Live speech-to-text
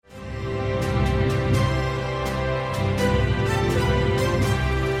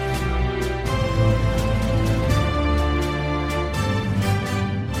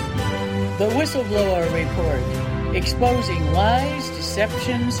Whistleblower Report, exposing lies,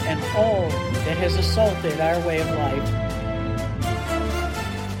 deceptions, and all that has assaulted our way of life.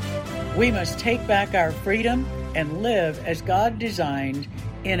 We must take back our freedom and live as God designed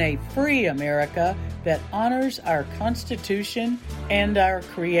in a free America that honors our Constitution and our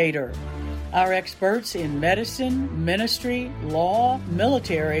Creator. Our experts in medicine, ministry, law,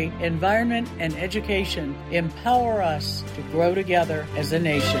 military, environment, and education empower us to grow together as a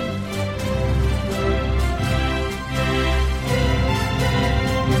nation.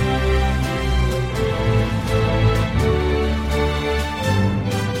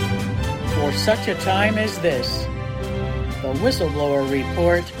 For such a time as this, the Whistleblower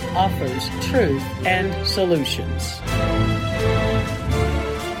Report offers truth and solutions.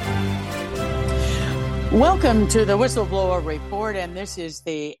 Welcome to the Whistleblower Report, and this is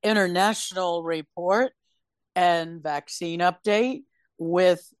the International Report and Vaccine Update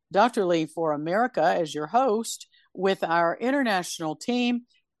with Dr. Lee for America as your host, with our international team,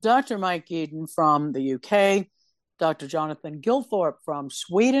 Dr. Mike Eden from the UK, Dr. Jonathan Gilthorpe from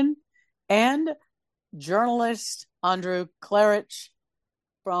Sweden, and journalist Andrew Klaric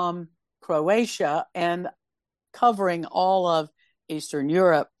from Croatia, and covering all of Eastern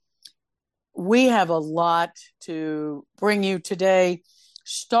Europe. We have a lot to bring you today,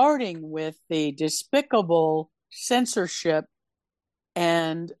 starting with the despicable censorship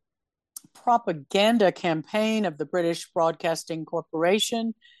and propaganda campaign of the British Broadcasting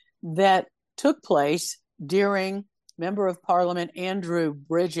Corporation that took place during Member of Parliament Andrew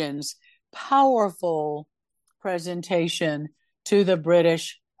Bridgen's powerful presentation to the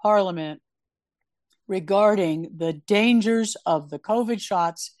British Parliament regarding the dangers of the COVID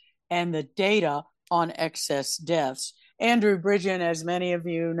shots and the data on excess deaths. Andrew Bridgen, as many of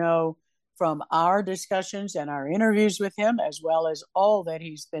you know from our discussions and our interviews with him, as well as all that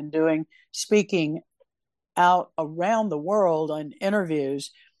he's been doing, speaking out around the world on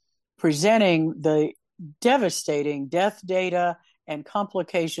interviews, presenting the devastating death data and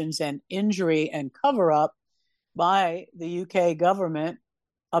complications and injury and cover-up by the UK government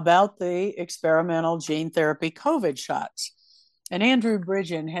about the experimental gene therapy COVID shots. And Andrew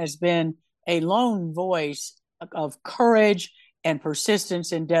Bridgen has been a lone voice of courage and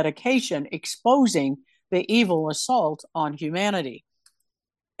persistence and dedication, exposing the evil assault on humanity.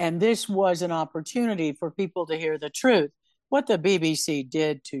 And this was an opportunity for people to hear the truth. What the BBC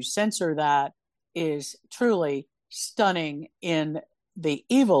did to censor that is truly stunning in the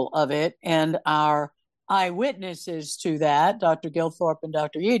evil of it. And our eyewitnesses to that, Dr. Gilthorpe and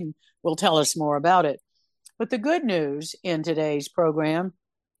Dr. Eden, will tell us more about it. But the good news in today's program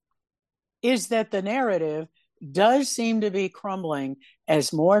is that the narrative does seem to be crumbling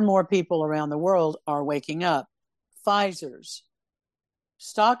as more and more people around the world are waking up. Pfizer's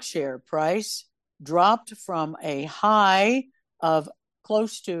stock share price dropped from a high of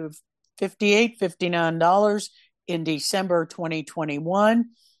close to $58, $59 in December 2021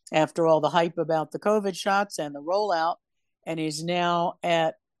 after all the hype about the COVID shots and the rollout, and is now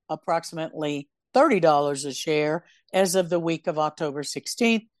at approximately $30 a share as of the week of October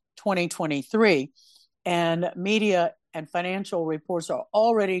 16th, 2023. And media and financial reports are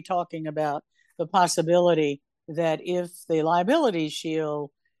already talking about the possibility that if the liability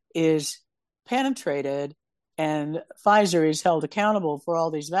shield is penetrated and Pfizer is held accountable for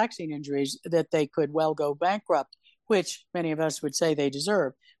all these vaccine injuries, that they could well go bankrupt, which many of us would say they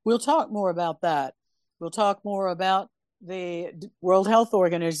deserve. We'll talk more about that. We'll talk more about the World Health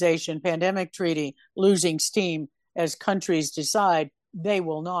Organization pandemic treaty losing steam as countries decide they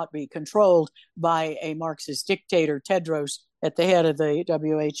will not be controlled by a Marxist dictator, Tedros, at the head of the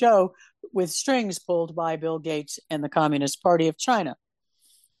WHO, with strings pulled by Bill Gates and the Communist Party of China.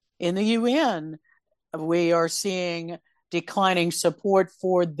 In the UN, we are seeing declining support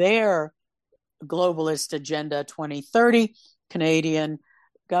for their globalist Agenda 2030. Canadian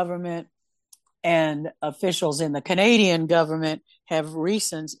government and officials in the Canadian government have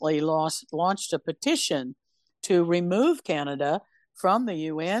recently launched a petition to remove Canada from the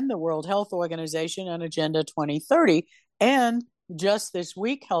UN, the World Health Organization, and Agenda 2030. And just this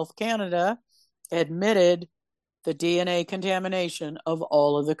week, Health Canada admitted the DNA contamination of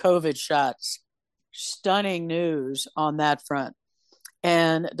all of the COVID shots. Stunning news on that front.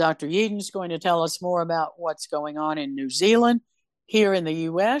 And Dr. Eden's going to tell us more about what's going on in New Zealand. Here in the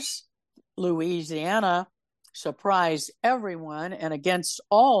U.S., Louisiana surprised everyone and against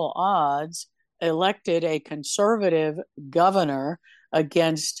all odds elected a conservative governor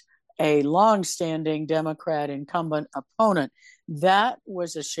against a longstanding Democrat incumbent opponent. That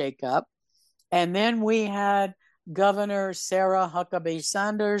was a shakeup. And then we had Governor Sarah Huckabee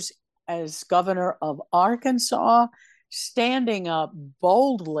Sanders as governor of Arkansas, standing up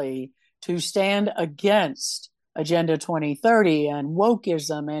boldly to stand against Agenda 2030 and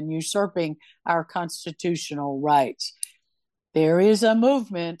wokeism and usurping our constitutional rights. There is a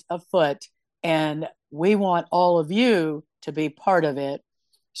movement afoot, and we want all of you to be part of it.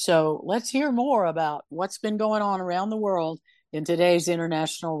 So let's hear more about what's been going on around the world in today's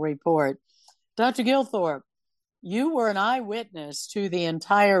international report. Dr. Gilthorpe, you were an eyewitness to the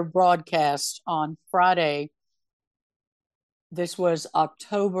entire broadcast on Friday. This was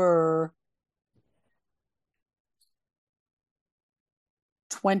October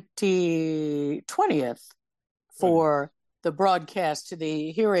 20th for the broadcast to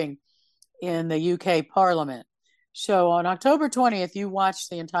the hearing in the UK Parliament. So on October 20th, you watched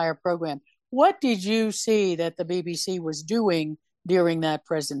the entire program. What did you see that the BBC was doing during that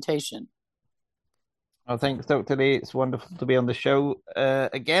presentation? Well, thanks, Dr. Lee. It's wonderful to be on the show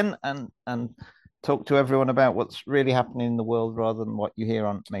again and talk to everyone about what's really happening in the world rather than what you hear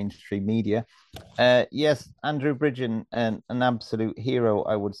on mainstream media. Yes, Andrew Bridgen, an absolute hero,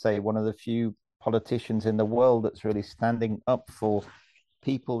 I would say, one of the few politicians in the world that's really standing up for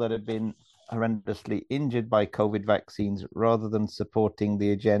people that have been horrendously injured by COVID vaccines rather than supporting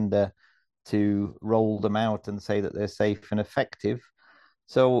the agenda to roll them out and say that they're safe and effective.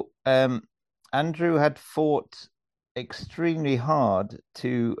 So Andrew had fought extremely hard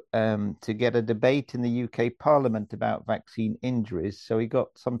to get a debate in the UK Parliament about vaccine injuries. So he got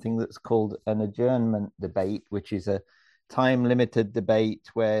something that's called an adjournment debate, which is a time-limited debate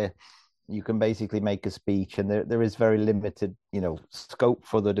where you can basically make a speech, and there is very limited, scope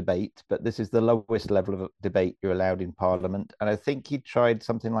for the debate. But this is the lowest level of debate you're allowed in Parliament. And I think he tried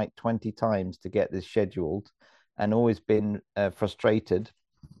something like 20 times to get this scheduled, and always been frustrated.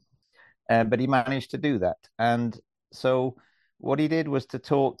 But he managed to do that. And so what he did was to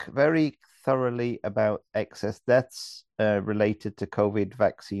talk very thoroughly about excess deaths related to COVID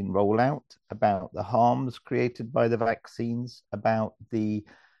vaccine rollout, about the harms created by the vaccines, about the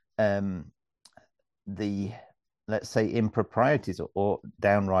let's say improprieties or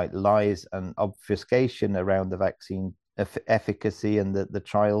downright lies and obfuscation around the vaccine efficacy and the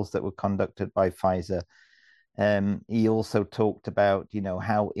trials that were conducted by Pfizer. He also talked about,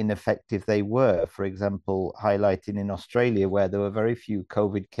 how ineffective they were, for example, highlighting in Australia where there were very few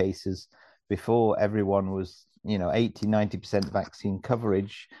COVID cases before everyone was, 80, 90% vaccine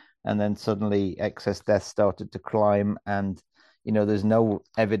coverage. And then suddenly excess deaths started to climb. And, there's no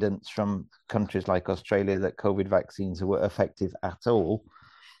evidence from countries like Australia that COVID vaccines were effective at all.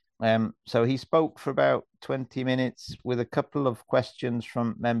 So he spoke for about 20 minutes with a couple of questions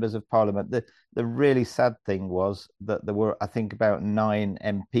from members of parliament. The really sad thing was that there were, I think, about 9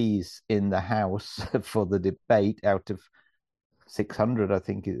 MPs in the House for the debate out of 600, I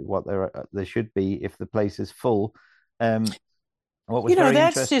think, is what there should be if the place is full. What was very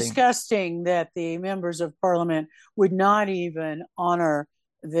that's interesting. Disgusting that the members of parliament would not even honor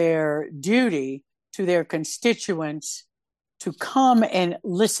their duty to their constituents to come and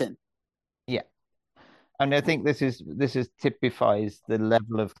listen. Yeah. And I think this typifies the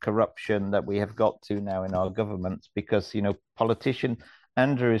level of corruption that we have got to now in our governments, because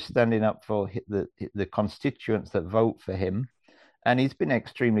Andrew is standing up for the constituents that vote for him, and he's been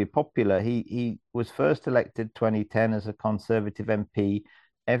extremely popular. He was first elected 2010 as a Conservative MP.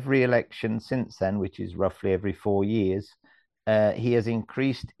 Every election since then, which is roughly every 4 years, he has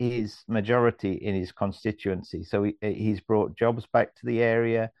increased his majority in his constituency. So he's brought jobs back to the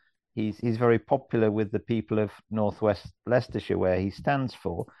area. He's very popular with the people of Northwest Leicestershire, where he stands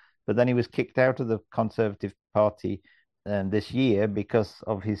for. But then he was kicked out of the Conservative Party this year because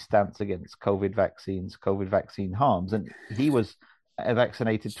of his stance against COVID vaccine harms. And he was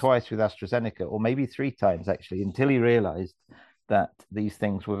vaccinated twice with AstraZeneca, or maybe 3 times actually, until he realized that these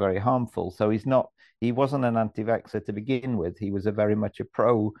things were very harmful. So he wasn't an anti-vaxxer to begin with. He was very much a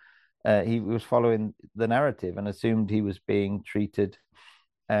pro. He was following the narrative and assumed he was being treated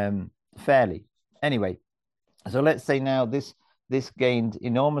fairly. Anyway, so let's say now this gained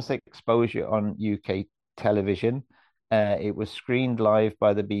enormous exposure on UK television. It was screened live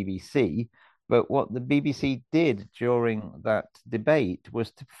by the BBC. But what the BBC did during that debate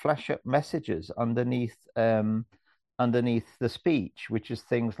was to flash up messages underneath the speech, which is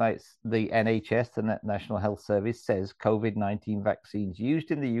things like the NHS, the National Health Service, says COVID-19 vaccines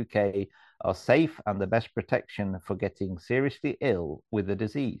used in the UK are safe and the best protection for getting seriously ill with the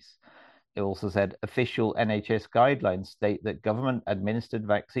disease. It also said official NHS guidelines state that government administered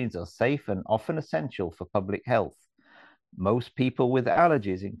vaccines are safe and often essential for public health. Most people with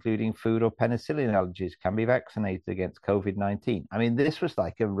allergies, including food or penicillin allergies, can be vaccinated against COVID-19. I mean, this was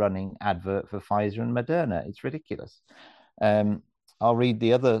like a running advert for Pfizer and Moderna. It's ridiculous. Um, I'll read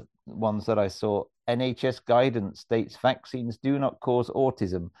the other ones that I saw. NHS guidance states vaccines do not cause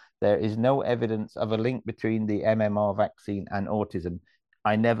autism. There is no evidence of a link between the MMR vaccine and autism.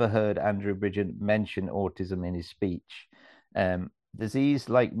 I never heard Andrew Bridgen mention autism in his speech. Disease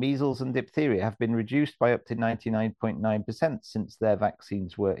like measles and diphtheria have been reduced by up to 99.9% since their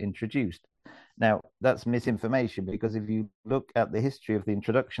vaccines were introduced. Now, that's misinformation because if you look at the history of the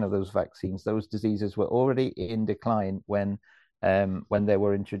introduction of those vaccines, those diseases were already in decline when they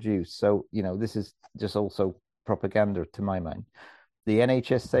were introduced. So, this is just also propaganda to my mind. The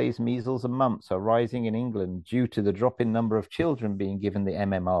NHS says measles and mumps are rising in England due to the drop in number of children being given the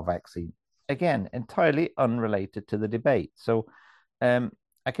MMR vaccine. Again, entirely unrelated to the debate. So,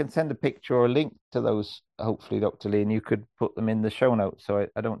 I can send a picture or a link to those, hopefully, Dr. Lee, and you could put them in the show notes so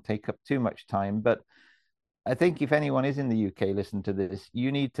I don't take up too much time. But I think if anyone is in the UK listen to this,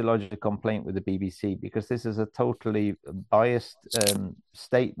 you need to lodge a complaint with the BBC because this is a totally biased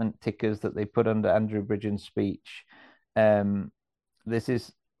statement tickers that they put under Andrew Bridgen's speech. This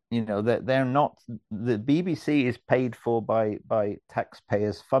is, they're not, the BBC is paid for by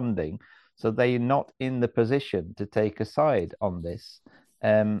taxpayers' funding, so they're not in the position to take a side on this.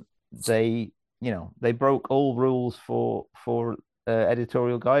 They, they broke all rules for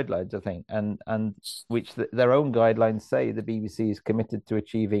editorial guidelines, I think, and which their own guidelines say the BBC is committed to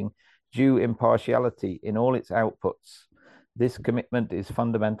achieving due impartiality in all its outputs. This commitment is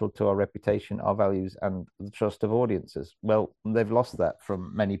fundamental to our reputation, our values, and the trust of audiences. Well, they've lost that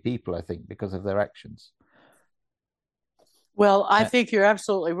from many people, I think, because of their actions. Well, I think you're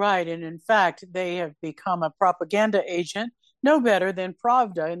absolutely right. And in fact, they have become a propaganda agent, no better than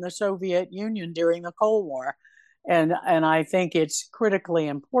Pravda in the Soviet Union during the Cold War. And I think it's critically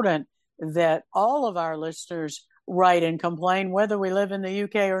important that all of our listeners write and complain, whether we live in the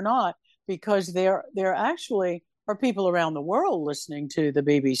UK or not, because there actually are people around the world listening to the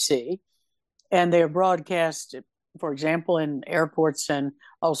BBC, and they're broadcast, for example, in airports and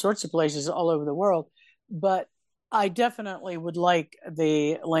all sorts of places all over the world. But I definitely would like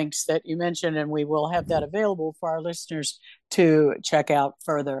the links that you mentioned, and we will have that available for our listeners to check out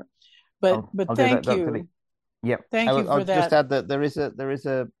further. But I'll do that, thank Dr. Lee. you. Yep. Thank you I'll for just that. add that there is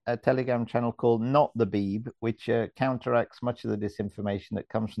a Telegram channel called Not the Beeb, which counteracts much of the disinformation that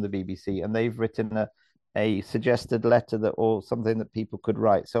comes from the BBC, and they've written a suggested letter that or something that people could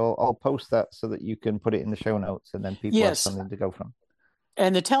write. So I'll post that so that you can put it in the show notes, and then people have Yes. something to go from.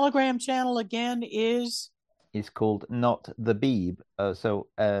 And the Telegram channel again is called Not the Beeb.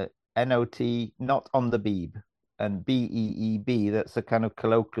 NOT, not on the Beeb, and BEEB. That's a kind of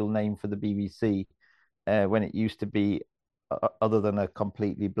colloquial name for the BBC. When it used to be other than a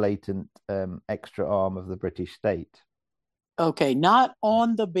completely blatant extra arm of the British state. okay, not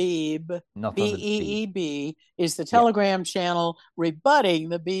on the Beeb. Not on the Beeb. BEEB is the Yeah. Telegram channel rebutting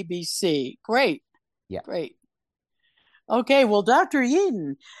the BBC. Great. Yeah. Great. Okay, well, Dr.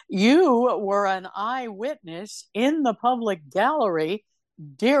 Yeadon, you were an eyewitness in the public gallery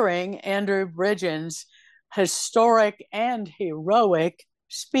during Andrew Bridgen's historic and heroic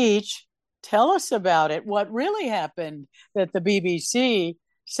speech. Tell us about it. What really happened that the BBC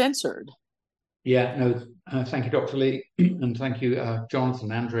censored? Yeah, no, thank you, Dr. Lee, and thank you,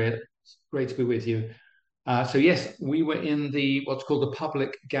 Jonathan, Andrea. It's great to be with you. So yes, we were in the what's called the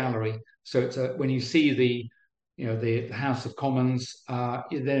public gallery. So it's when you see the House of Commons,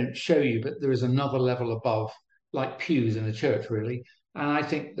 they don't show you, but there is another level above, like pews in a church, really. And I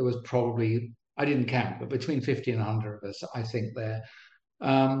think there was probably, I didn't count, but between 50 and 100 of us, I think there.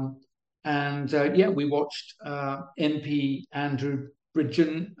 Yeah, we watched MP Andrew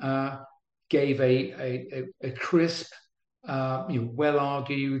Bridgen gave a crisp, well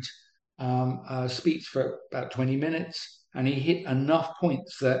argued speech for about 20 minutes, and he hit enough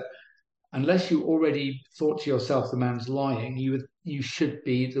points that unless you already thought to yourself the man's lying, you should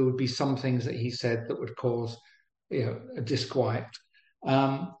be there would be some things that he said that would cause a disquiet.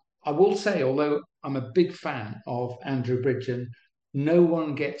 I will say, although I'm a big fan of Andrew Bridgen, no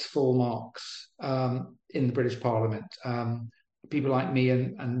one gets full marks in the British Parliament. People like me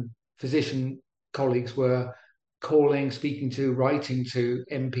and physician colleagues were calling, speaking to, writing to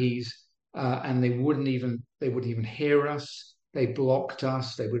MPs, and they wouldn't even hear us. They blocked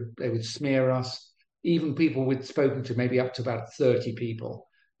us. They would smear us. Even people we'd spoken to, maybe up to about 30 people,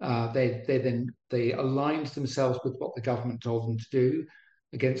 they aligned themselves with what the government told them to do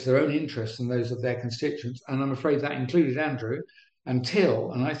against their own interests and those of their constituents. And I'm afraid that included Andrew, and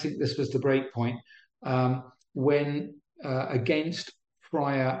I think this was the break point, when against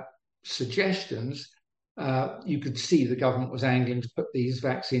prior suggestions, you could see the government was angling to put these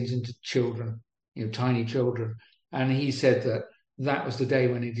vaccines into children, tiny children. And he said that that was the day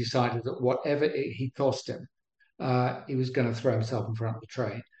when he decided that whatever he cost him, he was going to throw himself in front of the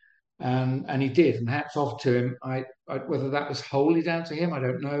train. And he did, and hats off to him. Whether that was wholly down to him, I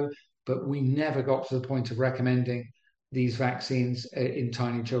don't know, but we never got to the point of recommending these vaccines in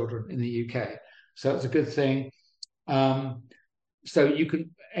tiny children in the UK. So it's a good thing. Um, so you can,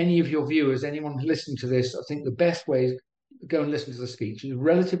 any of your viewers, anyone listening to this, I think the best way is go and listen to the speech. It's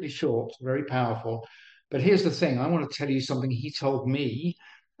relatively short, very powerful. But here's the thing: I want to tell you something he told me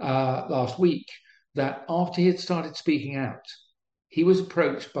last week, that after he had started speaking out, he was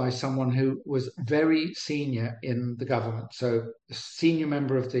approached by someone who was very senior in the government, so a senior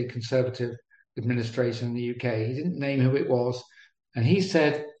member of the Conservative administration in the UK. He didn't name who it was, and he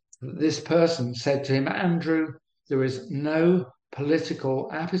said this person said to him, Andrew, there is no political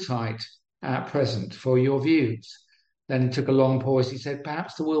appetite at present for your views. Then he took a long pause. He said,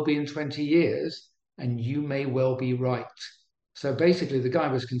 perhaps there will be in 20 years, and you may well be right. So basically, the guy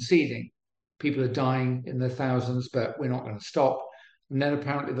was conceding. People are dying in their thousands, but we're not going to stop. And then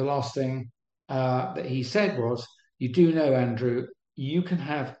apparently the last thing that he said was, you do know, Andrew, you can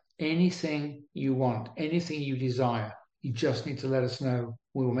have anything you want, anything you desire. You just need to let us know.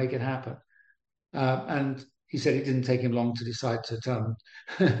 We will make it happen. And he said it didn't take him long to decide to tell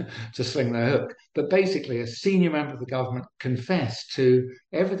them to sling their hook. But basically, a senior member of the government confessed to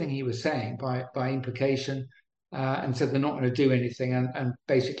everything he was saying by implication, and said they're not going to do anything. And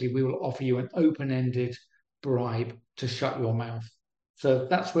basically, we will offer you an open-ended bribe to shut your mouth. So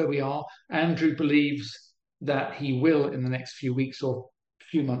that's where we are. Andrew believes that he will, in the next few weeks or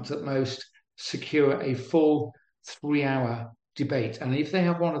few months at most, secure a full 3-hour debate. And if they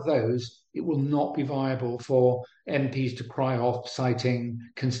have one of those, it will not be viable for MPs to cry off citing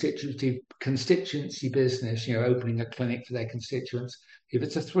constituency business, opening a clinic for their constituents. If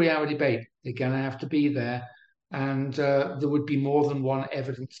it's a 3-hour debate, they're going to have to be there. And there would be more than one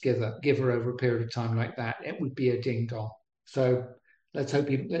evidence giver over a period of time like that. It would be a ding dong. So let's hope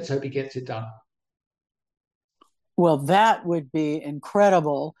he gets it done. Well, that would be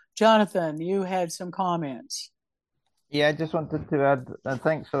incredible. Jonathan, you had some comments. Yeah, I just wanted to add, and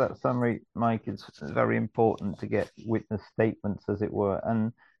thanks for that summary, Mike. It's very important to get witness statements, as it were.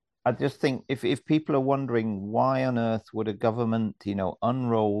 And I just think if people are wondering why on earth would a government,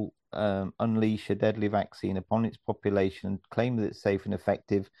 unleash a deadly vaccine upon its population and claim that it's safe and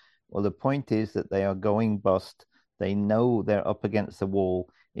effective, well, the point is that they are going bust. They know they're up against the wall.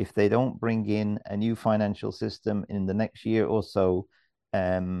 If they don't bring in a new financial system in the next year or so,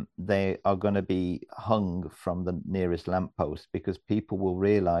 they are going to be hung from the nearest lamppost, because people will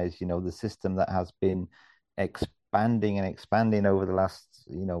realize, the system that has been expanding and expanding over the last,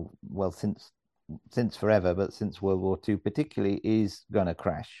 well, since forever, but since World War II particularly, is going to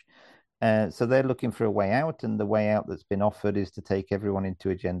crash. So they're looking for a way out, and the way out that's been offered is to take everyone into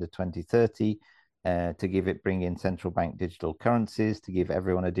Agenda 2030, to bring in central bank digital currencies, to give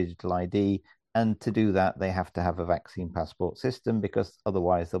everyone a digital ID. And to do that, they have to have a vaccine passport system, because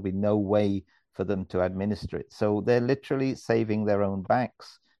otherwise there'll be no way for them to administer it. So they're literally saving their own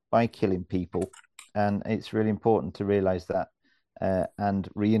backs by killing people. And it's really important to realize that and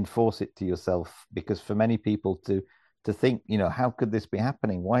reinforce it to yourself, because for many people to think, how could this be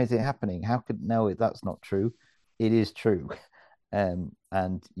happening? Why is it happening? No, that's not true. It is true. And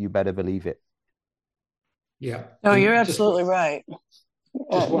you better believe it. Yeah. No, you're absolutely right.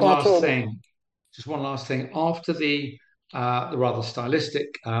 Just one last thing. After the rather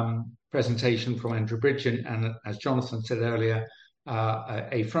stylistic presentation from Andrew Bridgen, and as Jonathan said earlier,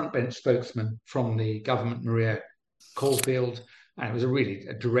 a frontbench spokesman from the government, Maria Caulfield, and it was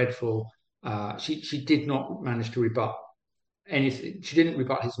a dreadful. She did not manage to rebut anything. She didn't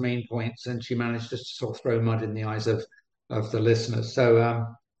rebut his main points, and she managed just to sort of throw mud in the eyes of the listeners. So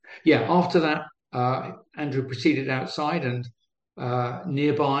after that, Andrew proceeded outside, and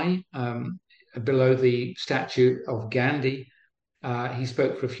nearby, below the statue of Gandhi, he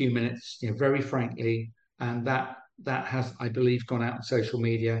spoke for a few minutes, very frankly, and that has, I believe, gone out on social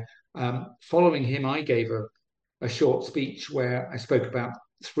media. Following him, I gave a short speech where I spoke about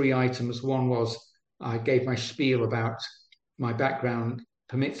 3 items. One was I gave my spiel about my background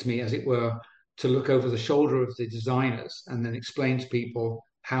permits me, as it were, to look over the shoulder of the designers and then explain to people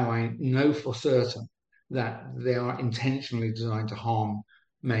how I know for certain that they are intentionally designed to harm,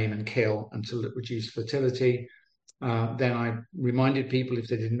 maim, and kill, and to reduce fertility. Then I reminded people, if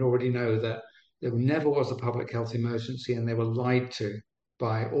they didn't already know, that there never was a public health emergency, and they were lied to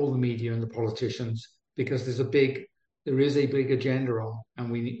by all the media and the politicians, because there's a big there is a big agenda on,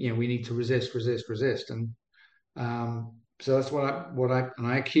 and we need to resist, and so that's and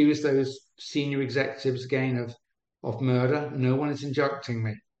I accuse those senior executives again of murder. No one is injuncting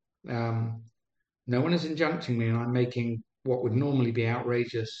me. Um, no one is injuncting me, and I'm making what would normally be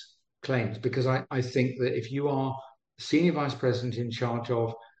outrageous claims because I think that if you are senior vice president in charge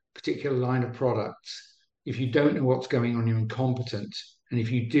of a particular line of products, if you don't know what's going on, you're incompetent. And if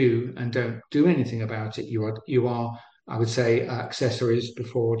you do and don't do anything about it, you are, I would say, accessories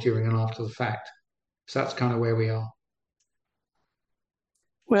before, during, and after the fact. So that's kind of where we are.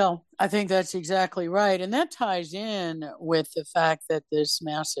 Well, I think that's exactly right. And that ties in with the fact that this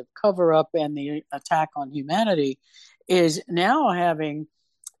massive cover up and the attack on humanity is now having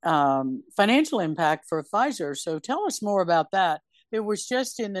financial impact for Pfizer. So tell us more about that. It was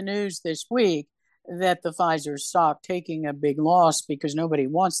just in the news this week that the Pfizer stock taking a big loss because nobody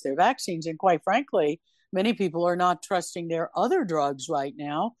wants their vaccines. And quite frankly, many people are not trusting their other drugs right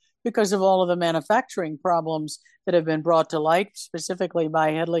now because of all of the manufacturing problems that have been brought to light, specifically by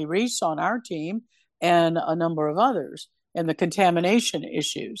Hedley Reese on our team and a number of others, and the contamination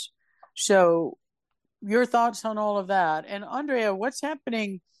issues. So, your thoughts on all of that? And Andrea, what's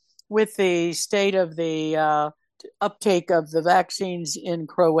happening with the state of the uptake of the vaccines in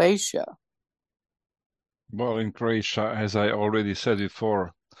Croatia? Well, in Croatia, as I already said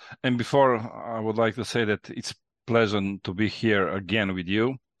before, and before I would like to say that it's pleasant to be here again with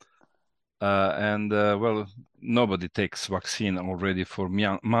you. Well, nobody takes vaccine already for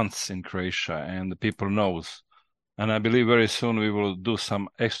months in Croatia, and the people knows. And I believe very soon we will do some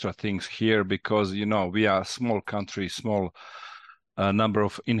extra things here because, we are a small country, small number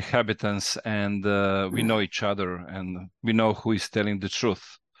of inhabitants, and we know each other and we know who is telling the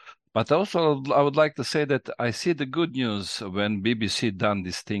truth. But also, I would like to say that I see the good news when BBC done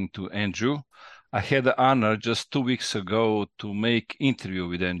this thing to Andrew. I had the honor just 2 weeks ago to make interview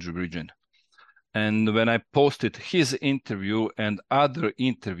with Andrew Bridgen. And when I posted his interview and other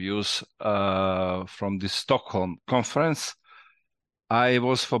interviews from the Stockholm conference, I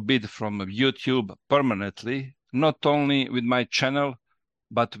was forbid from YouTube permanently, not only with my channel,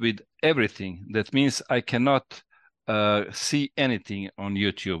 but with everything. That means I cannot see anything on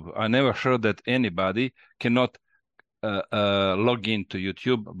YouTube. I never heard that anybody cannot log into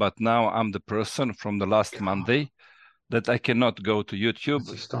YouTube, but now I'm the person from the last God, Monday that I cannot go to YouTube.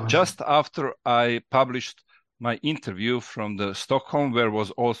 that's astonishing. Just after I published my interview from the Stockholm, where was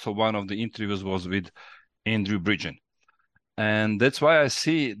also one of the interviews was with Andrew Bridgen. And that's why I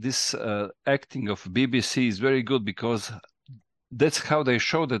see this acting of BBC is very good because that's how they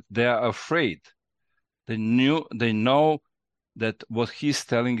show that they are afraid. They know that what he's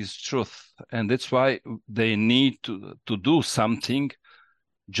telling is truth. And that's why they need to do something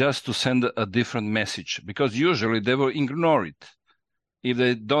just to send a different message, because usually they will ignore it. If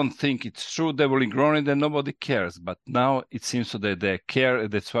they don't think it's true, they will ignore it and nobody cares. But now it seems that they care, and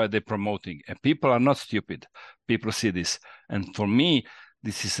that's why they're promoting. And people are not stupid. People see this. And for me,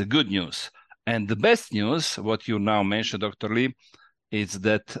 this is a good news. And the best news, what you now mentioned, Dr. Lee, is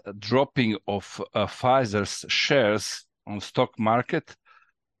that dropping of Pfizer's shares on stock market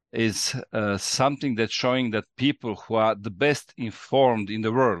is something that's showing that people who are the best informed in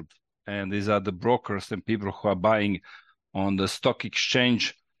the world, and these are the brokers and people who are buying on the stock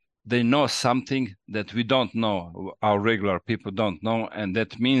exchange, they know something that we don't know, our regular people don't know, and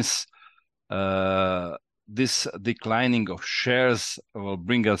that means this declining of shares will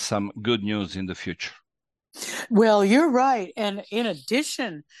bring us some good news in the future. Well, you're right. And in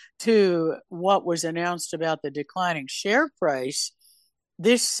addition to what was announced about the declining share price,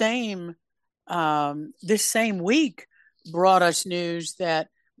 this same week brought us news that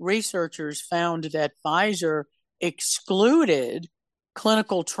researchers found that Pfizer excluded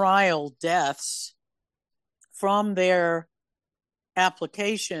clinical trial deaths from their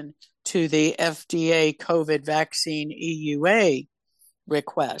application to the FDA COVID vaccine EUA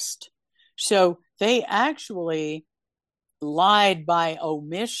request. So they actually lied by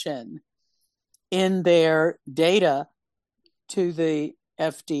omission in their data to the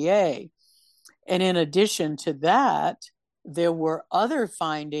FDA. And in addition to that, there were other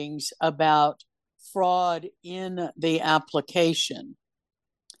findings about fraud in the application.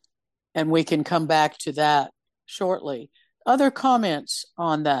 And we can come back to that shortly. Other comments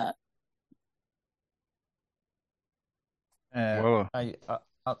on that? Well,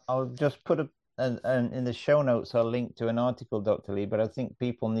 I'll just put in the show notes, I'll link to an article, Dr. Lee, but I think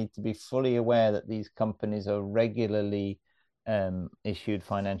people need to be fully aware that these companies are regularly issued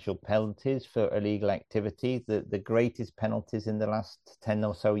financial penalties for illegal activity. The greatest penalties in the last 10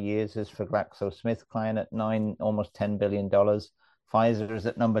 or so years is for GlaxoSmithKline at almost $10 billion. Pfizer is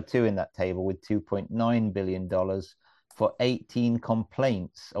at number 2 in that table with $2.9 billion for 18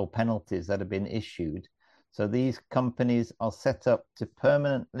 complaints or penalties that have been issued. So these companies are set up to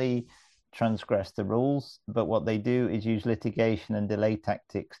permanently transgress the rules, but what they do is use litigation and delay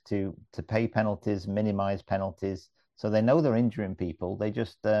tactics to pay penalties, minimize penalties. So they know they're injuring people. They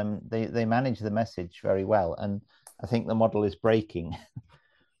just they manage the message very well, and I think the model is breaking.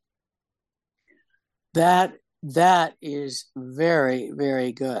 That is very,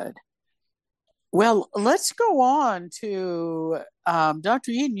 very good. Well, let's go on to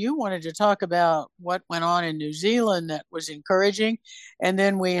Dr. Eden. You wanted to talk about what went on in New Zealand that was encouraging, and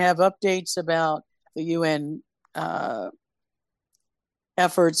then we have updates about the UN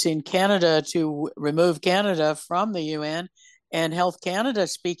efforts in Canada to remove Canada from the UN, and Health Canada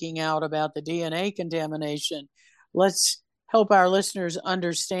speaking out about the DNA contamination. Let's help our listeners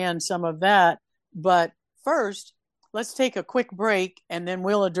understand some of that. But first, let's take a quick break, and then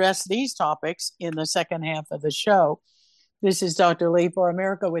we'll address these topics in the second half of the show. This is Dr. Lee for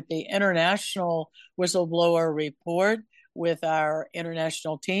America with the International Whistleblower Report with our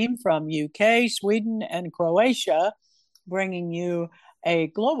international team from UK, Sweden, and Croatia, bringing you a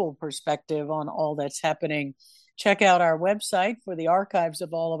global perspective on all that's happening. Check out our website for the archives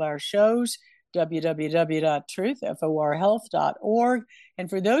of all of our shows, www.truthforhealth.org. And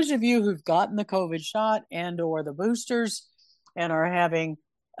for those of you who've gotten the COVID shot and or the boosters and are having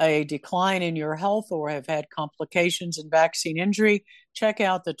a decline in your health or have had complications in vaccine injury, check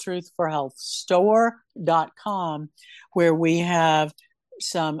out the truthforhealthstore.com, where we have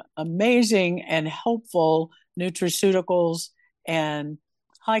some amazing and helpful nutraceuticals and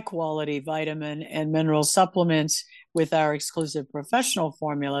high quality vitamin and mineral supplements with our exclusive professional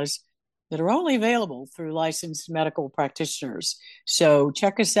formulas that are only available through licensed medical practitioners. So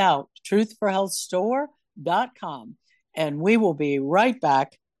check us out, truthforhealthstore.com, and we will be right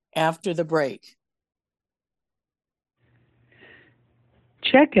back after the break.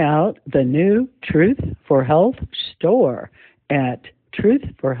 Check out the new Truth for Health store at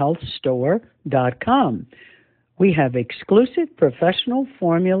truthforhealthstore.com. We have exclusive professional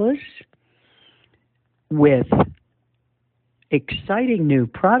formulas with exciting new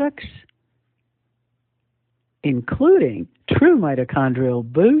products, including True Mitochondrial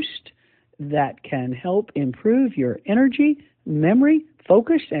Boost that can help improve your energy, memory,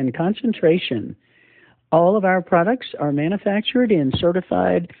 focus, and concentration. All of our products are manufactured in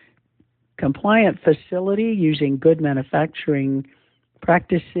certified compliant facility using good manufacturing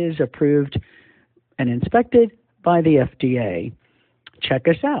practices approved and inspected by the FDA. Check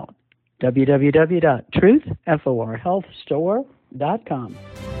us out, www.truthforhealthstore.com.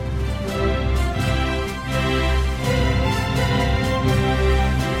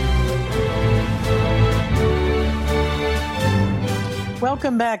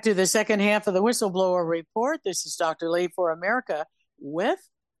 Welcome back to the second half of the Whistleblower Report. This is Dr. Lee for America with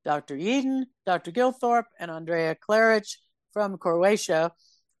Dr. Eden, Dr. Gilthorpe, and Andrea Klaric from Croatia,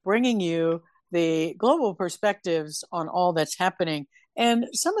 bringing you the global perspectives on all that's happening and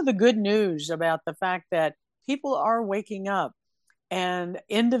some of the good news about the fact that people are waking up and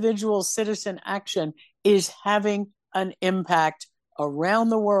individual citizen action is having an impact around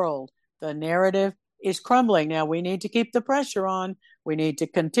the world. The narrative is crumbling. Now, we need to keep the pressure on. We need to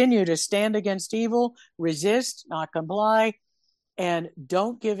continue to stand against evil, resist, not comply, and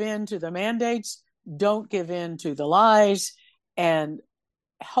don't give in to the mandates, don't give in to the lies, and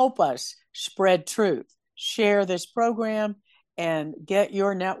help us spread truth. Share this program and get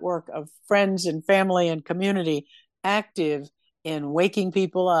your network of friends and family and community active in waking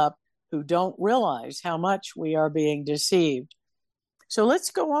people up who don't realize how much we are being deceived. So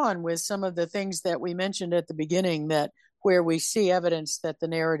let's go on with some of the things that we mentioned at the beginning, that where we see evidence that the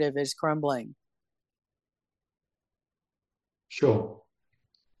narrative is crumbling. Sure.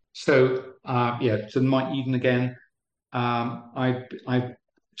 So, to Mike Eden again.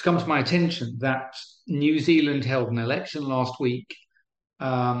 It's come to my attention that New Zealand held an election last week,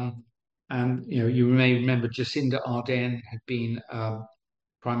 and you may remember Jacinda Ardern had been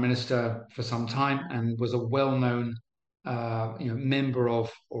Prime Minister for some time and was a well-known member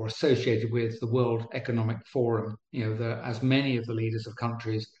of or associated with the World Economic Forum. As many of the leaders of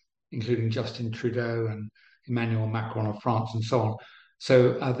countries, including Justin Trudeau and Emmanuel Macron of France and so on.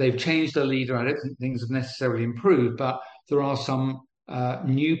 So they've changed their leader. I don't think things have necessarily improved, but there are some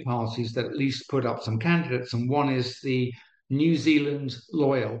new parties that at least put up some candidates, and one is the New Zealand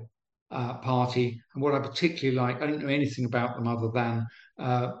Loyal party. And what I particularly like, I don't know anything about them other than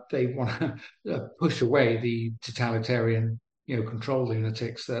they want to push away the totalitarian, control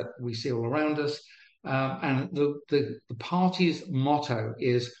lunatics that we see all around us. And the party's motto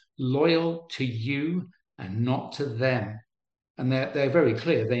is loyal to you and not to them. And they're very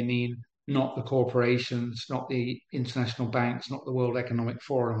clear. They mean not the corporations, not the international banks, not the World Economic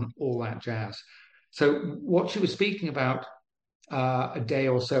Forum, all that jazz. So what she was speaking about a day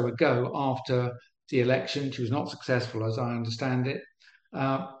or so ago after the election, she was not successful, as I understand it,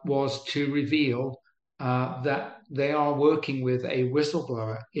 was to reveal that they are working with a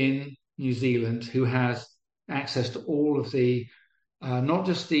whistleblower in New Zealand who has access to all of the, not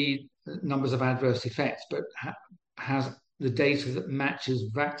just the numbers of adverse effects, but has the data that matches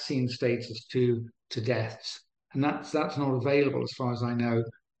vaccine status to deaths, and that's not available as far as I know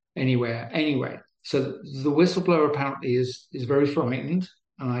anywhere. Anyway, so the whistleblower apparently is very frightened,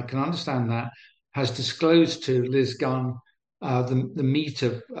 and I can understand that. Has disclosed to Liz Gunn the meat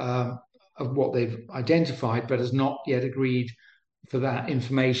of what they've identified, but has not yet agreed for that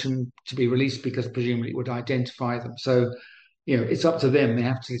information to be released because presumably it would identify them. So, it's up to them. They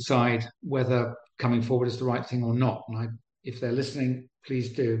have to decide whether coming forward is the right thing or not. And if they're listening,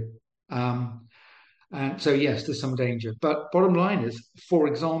 please do. And so, yes, there's some danger. But bottom line is, for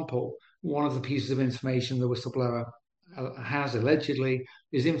example, one of the pieces of information the whistleblower has allegedly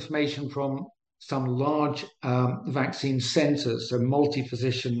is information from some large vaccine centers, so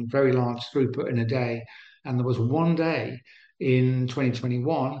multi-physician, very large throughput in a day. And there was one day in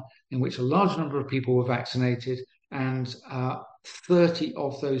 2021 in which a large number of people were vaccinated, and 30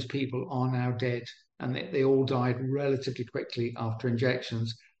 of those people are now dead. And they all died relatively quickly after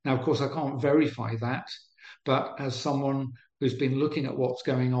injections. Now, of course, I can't verify that, but as someone who's been looking at what's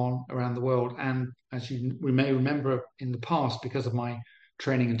going on around the world, and as we may remember in the past, because of my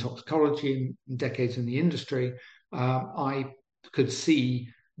training in toxicology and decades in the industry, I could see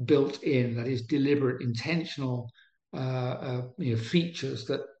built in, that is deliberate, intentional features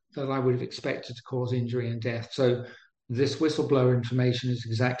that I would have expected to cause injury and death. So this whistleblower information is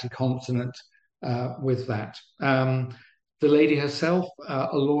exactly consonant with that. The lady herself,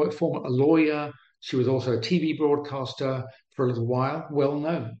 a lawyer, she was also a TV broadcaster for a little while, well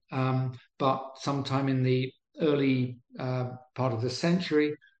known. But sometime in the early part of the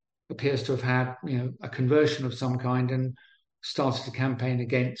century, appears to have had a conversion of some kind and started a campaign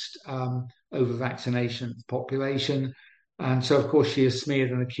against over vaccination of the population. And so, of course, she is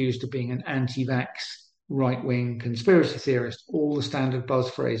smeared and accused of being an anti-vax right-wing conspiracy theorist, all the standard buzz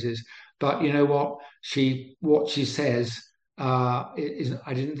phrases. But you know what she says is,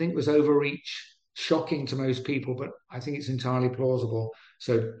 I didn't think was overreach, shocking to most people, but I think it's entirely plausible.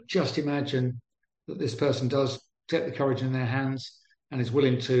 So just imagine that this person does take the courage in their hands and is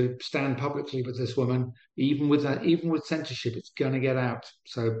willing to stand publicly with this woman, even with censorship, it's going to get out.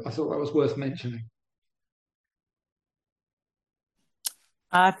 So I thought that was worth mentioning.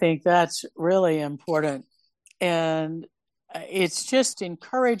 I think that's really important. And it's just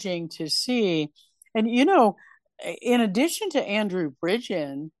encouraging to see. And, in addition to Andrew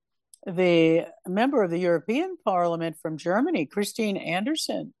Bridgen, the member of the European Parliament from Germany, Christine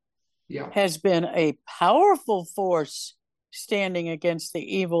Anderson, has been a powerful force standing against the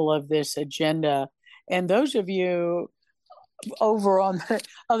evil of this agenda. And those of you over on the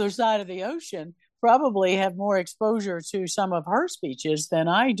other side of the ocean probably have more exposure to some of her speeches than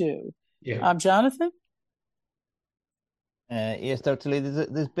I do. Yeah. Jonathan? Yes, totally.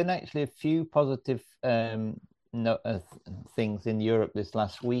 There's been actually a few positive things in Europe this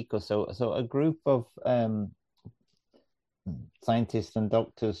last week or so. So a group of scientists and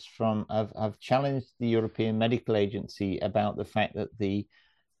doctors have challenged the European Medical Agency about the fact that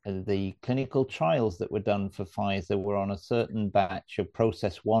the clinical trials that were done for Pfizer were on a certain batch, a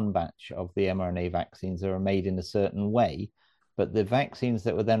process one batch of the mRNA vaccines that are made in a certain way. But the vaccines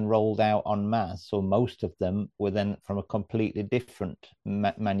that were then rolled out en masse, or most of them, were then from a completely different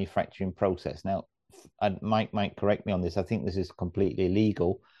manufacturing process. Now, Mike might correct me on this. I think this is completely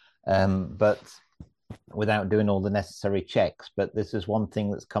illegal, but without doing all the necessary checks. But this is one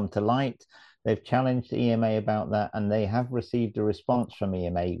thing that's come to light. They've challenged EMA about that, and they have received a response from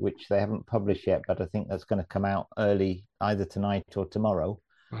EMA, which they haven't published yet, but I think that's going to come out early, either tonight or tomorrow.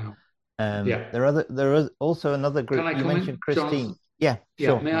 Wow. There is also another group. Can I you comment, mentioned Christine. Jonathan? Yeah,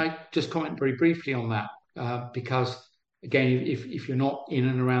 sure. May I just comment very briefly on that? Because again, if you're not in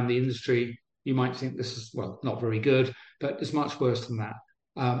and around the industry, you might think this is, well, not very good, but it's much worse than that.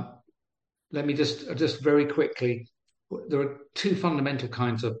 Let me just very quickly. There are two fundamental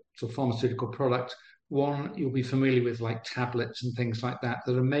kinds of pharmaceutical product. One you'll be familiar with, like tablets and things like that,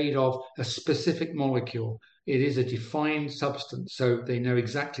 that are made of a specific molecule. It is a defined substance, so they know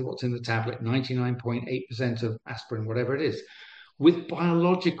exactly what's in the tablet, 99.8% of aspirin, whatever it is. With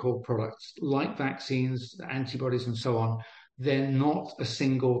biological products like vaccines, antibodies, and so on, they're not a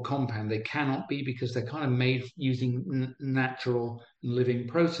single compound. They cannot be, because they're kind of made using natural living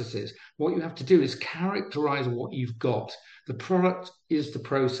processes. What you have to do is characterize what you've got. The product is the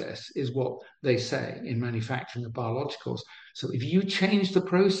process, is what they say in manufacturing of biologicals. So if you change the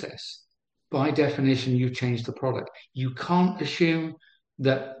process, by definition, you've changed the product. You can't assume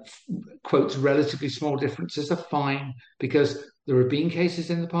that, quotes, relatively small differences are fine, because there have been cases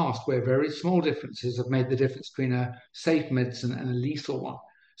in the past where very small differences have made the difference between a safe medicine and a lethal one.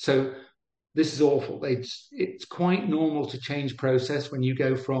 So this is awful. It's quite normal to change process when you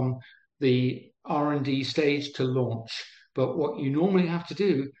go from the R&D stage to launch. But what you normally have to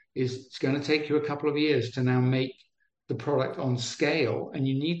do is, it's going to take you a couple of years to now make the product on scale. And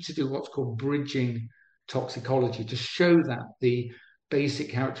you need to do what's called bridging toxicology to show that the basic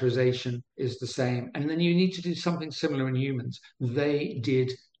characterization is the same. And then you need to do something similar in humans. They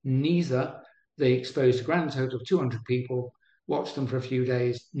did neither. They exposed a grand total of 200 people, watched them for a few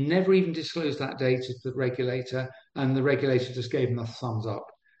days, never even disclosed that data to the regulator, and the regulator just gave them a thumbs up.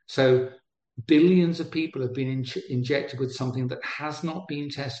 So billions of people have been injected with something that has not been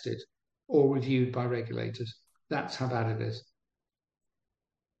tested or reviewed by regulators. That's how bad it is.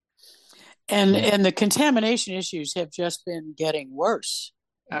 And the contamination issues have just been getting worse.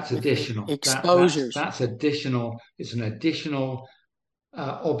 That's additional. Exposures. That's additional. It's an additional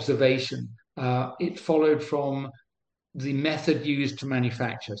observation. It followed from the method used to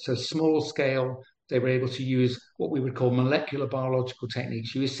manufacture. So small scale, they were able to use what we would call molecular biological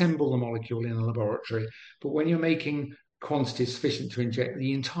techniques. You assemble the molecule in a laboratory, but when you're making quantities sufficient to inject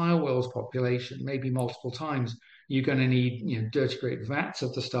the entire world's population, maybe multiple times, you're going to need dirty great vats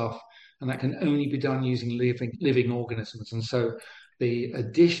of the stuff, and that can only be done using living organisms. And so the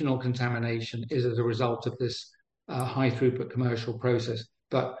additional contamination is as a result of this high throughput commercial process.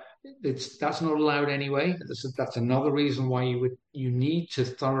 But that's not allowed anyway. That's another reason why you need to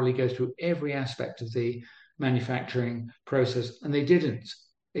thoroughly go through every aspect of the manufacturing process, and they didn't.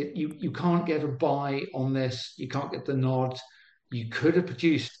 You can't get a buy on this. You can't get the nod. You could have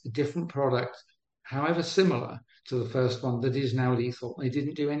produced a different product, however similar to the first one, that is now lethal. They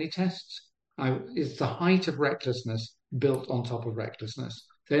didn't do any tests. It's the height of recklessness built on top of recklessness.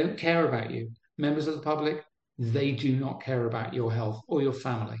 They don't care about you, members of the public. They do not care about your health or your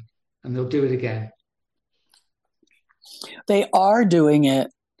family, and they'll do it again. They are doing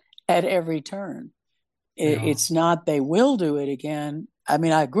it at every turn. It's not they will do it again. I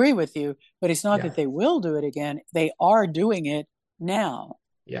mean, I agree with you, but it's not that they will do it again. They are doing it now.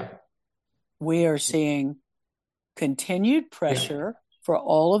 Yeah. We are seeing continued pressure for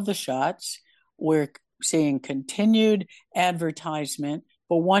all of the shots. We're seeing continued advertisement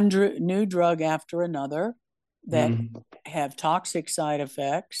for one new drug after another that have toxic side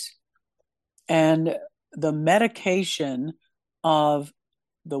effects. And the medication of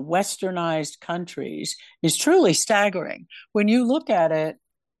the westernized countries is truly staggering. When you look at it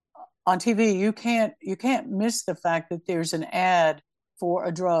on TV, you can't miss the fact that there's an ad for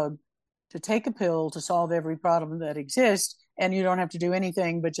a drug to take a pill to solve every problem that exists, and you don't have to do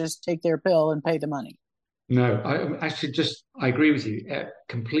anything but just take their pill and pay the money. No, I agree with you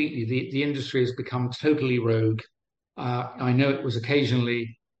completely. The industry has become totally rogue. I know it was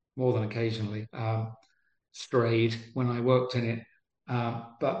occasionally, more than occasionally, strayed when I worked in it.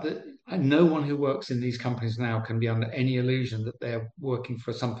 But no one who works in these companies now can be under any illusion that they're working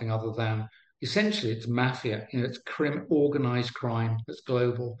for something other than, essentially, it's mafia. It's organized crime that's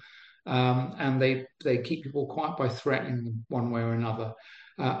global, and they keep people quiet by threatening them one way or another.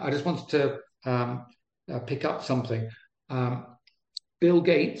 I just wanted to pick up something. Bill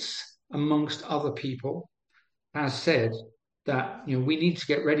Gates, amongst other people, has said that we need to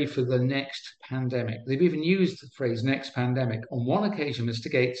get ready for the next pandemic. They've even used the phrase "next pandemic." On one occasion,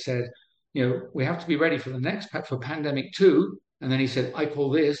 Mr. Gates said, we have to be ready for for pandemic 2, and then he said, "I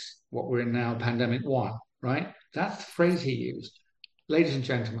call this, what we're in now, pandemic 1." Right? That's the phrase he used. Ladies and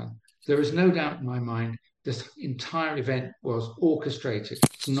gentlemen, there is no doubt in my mind this entire event was orchestrated.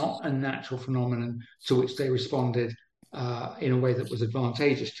 It's not a natural phenomenon to which they responded in a way that was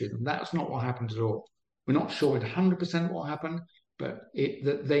advantageous to them. That's not what happened at all. We're not sure 100% what happened, but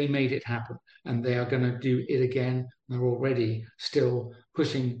that they made it happen, and they are going to do it again. They're already still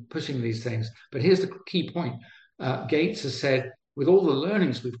pushing these things. But here's the key point. Gates has said, with all the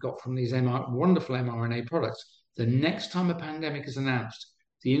learnings we've got from these wonderful mRNA products, the next time a pandemic is announced,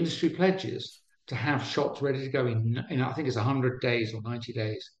 the industry pledges to have shots ready to go in I think it's 100 days or 90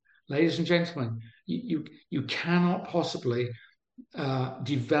 days. Ladies and gentlemen, you cannot possibly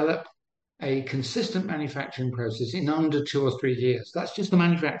develop a consistent manufacturing process in under 2 or 3 years. That's just the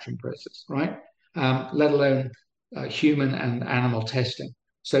manufacturing process, right? Let alone human and animal testing.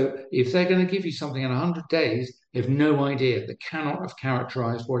 So if they're going to give you something in 100 days, they have no idea. They cannot have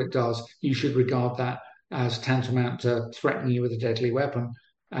characterized what it does. You should regard that as tantamount to threatening you with a deadly weapon.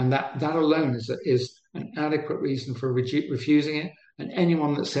 And that alone is an adequate reason for refusing it. And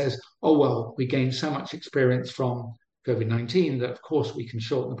anyone that says, oh, well, we gained so much experience from COVID-19 that, of course, we can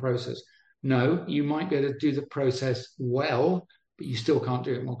shorten the process. No, you might be able to do the process well, but you still can't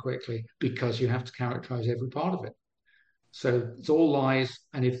do it more quickly because you have to characterize every part of it. So it's all lies.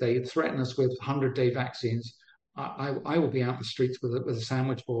 And if they threaten us with 100-day vaccines, I will be out in the streets with a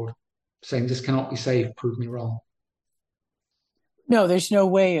sandwich board saying this cannot be safe, prove me wrong. No, there's no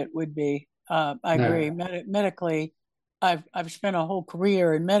way it would be. I No. agree. Medically, I've spent a whole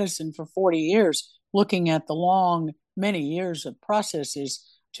career in medicine for 40 years looking at the long, many years of processes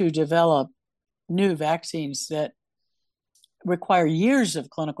to develop new vaccines that require years of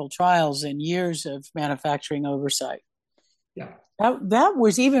clinical trials and years of manufacturing oversight. Yeah. That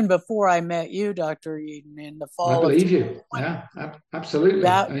was even before I met you, Dr. Eden, in the fall. I believe you. Yeah, absolutely.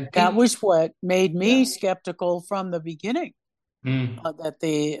 That was what made me skeptical from the beginning. That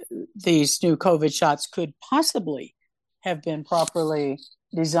these new COVID shots could possibly have been properly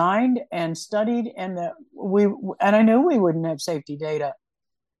designed and studied, and I knew we wouldn't have safety data.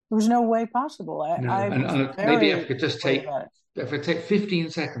 There was no way possible. Maybe if I could just take 15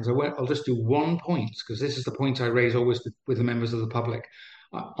 seconds, I'll just do one point, because this is the point I raise always with the members of the public.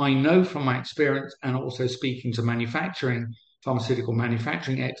 I know from my experience and also speaking to pharmaceutical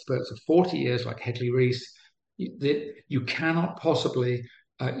manufacturing experts of 40 years, like Hedley Reese, that you cannot possibly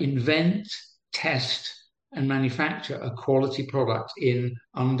invent, test, and manufacture a quality product in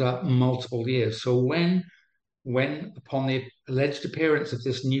under multiple years. So when upon the alleged appearance of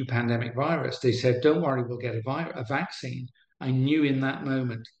this new pandemic virus, they said, don't worry, we'll get a vaccine, I knew in that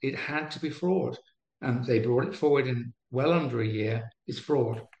moment it had to be fraud. And they brought it forward in well under a year. It's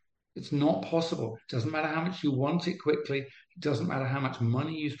fraud. It's not possible. It doesn't matter how much you want it quickly. It doesn't matter how much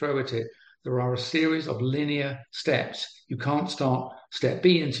money you throw at it. There are a series of linear steps. You can't start step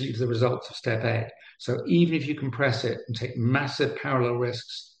B until you do the results of step A. So even if you compress it and take massive parallel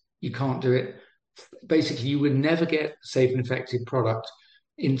risks, you can't do it. Basically, you would never get a safe and effective product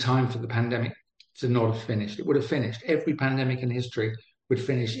in time for the pandemic to not have finished. It would have finished. Every pandemic in history would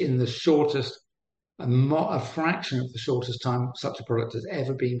finish in the shortest, a fraction of the shortest time such a product has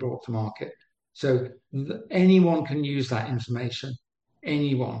ever been brought to market. So anyone can use that information.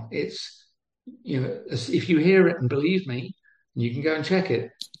 Anyone. It's, if you hear it and believe me, and you can go and check it,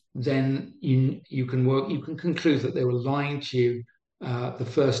 then you can conclude that they were lying to you the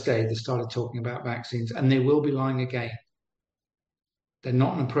first day they started talking about vaccines, and they will be lying again. They're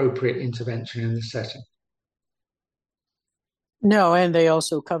not an appropriate intervention in this setting. No, and they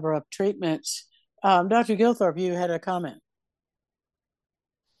also cover up treatments. Dr. Gilthorpe, you had a comment.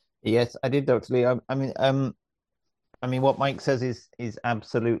 Yes, I did, Dr. Lee. I mean, what Mike says is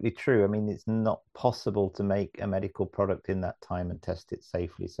absolutely true. I mean, it's not possible to make a medical product in that time and test it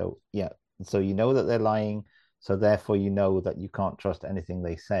safely. So yeah, so you know that they're lying. So therefore, you know that you can't trust anything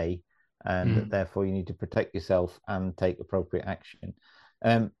they say, and therefore you need to protect yourself and take appropriate action.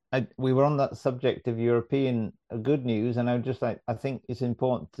 We were on that subject of European good news, and I think it's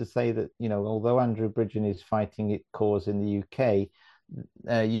important to say that, although Andrew Bridgen is fighting its cause in the UK,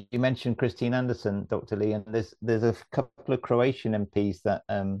 you mentioned Christine Anderson, Dr. Lee, and there's a couple of Croatian MPs that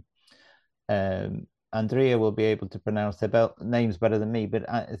Andrea will be able to pronounce their names better than me, but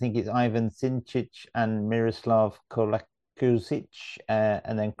I think it's Ivan Sinčić and Miroslav Kolakušić,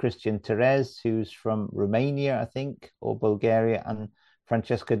 and then Christian Terez, who's from Romania, I think, or Bulgaria, and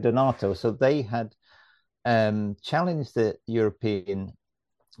Francesca Donato. So they had challenged the European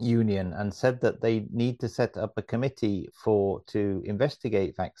Union and said that they need to set up a committee to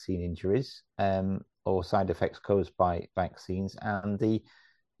investigate vaccine injuries or side effects caused by vaccines. And the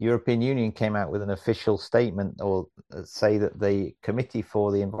European Union came out with an official statement, or say that the Committee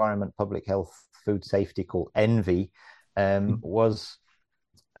for the Environment, Public Health, Food Safety, called ENVI, was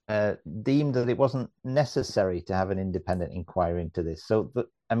deemed that it wasn't necessary to have an independent inquiry into this. So,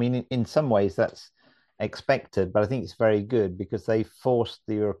 in some ways that's expected, but I think it's very good because they forced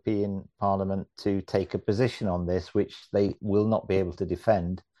the European Parliament to take a position on this, which they will not be able to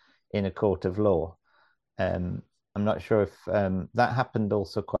defend in a court of law. I'm not sure if that happened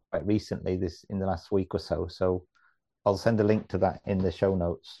also quite recently, in the last week or so. So I'll send a link to that in the show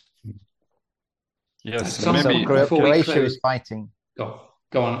notes. Yes, Some maybe. before we Croatia close. is fighting. Go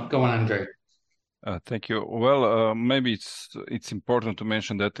on, Andre. Thank you. Well, maybe it's important to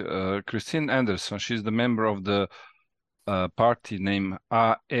mention that Christine Anderson, she's the member of the party named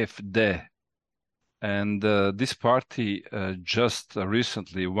AFD, and this party just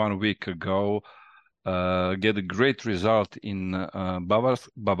recently, 1 week ago, get a great result in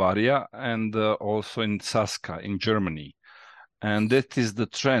Bavaria and also in Saska in Germany, and that is the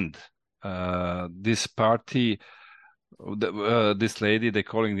trend. This party. This lady, they're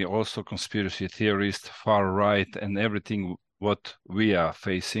calling the also conspiracy theorist, far right, and everything what we are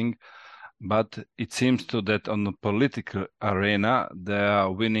facing. But it seems to that on the political arena, they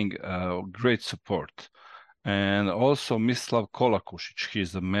are winning great support. And also Mislav Kolakušić,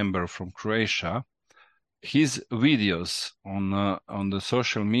 he's a member from Croatia. His videos on the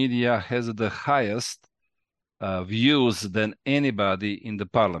social media has the highest views than anybody in the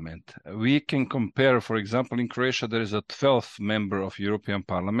parliament. We can compare, for example, in Croatia, there is a 12th member of European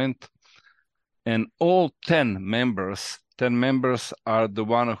Parliament, and all 10 members are the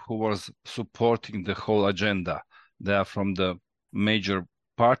one who was supporting the whole agenda. They are from the major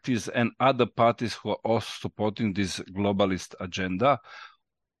parties and other parties who are also supporting this globalist agenda.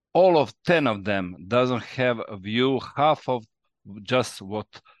 All of 10 of them doesn't have a view, half of just what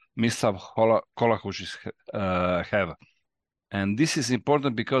Mislav Kolakušić have. And this is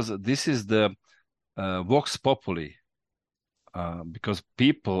important because this is the vox populi, because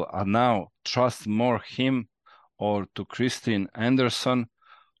people are now trust more him or to Christine Anderson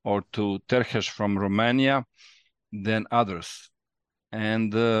or to Terhes from Romania than others.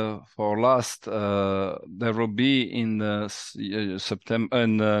 And for last, there will be in September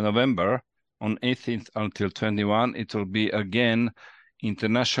and November on 18th until 21. It will be again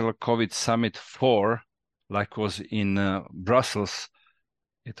International COVID Summit 4, like was in Brussels.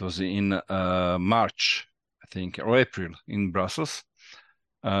 It was in March, I think, or April in Brussels.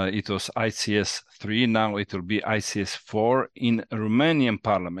 It was ICS 3. Now it will be ICS 4 in Romanian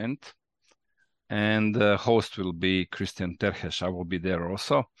Parliament. And the host will be Christian Terhes. I will be there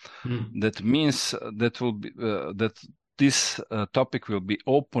also. That means that will be that this topic will be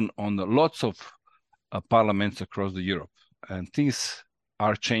open on lots of parliaments across the Europe, and things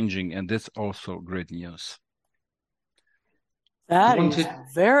are changing, and that's also great news. That is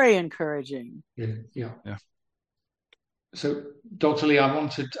very encouraging. Yeah. So, Dr. Lee,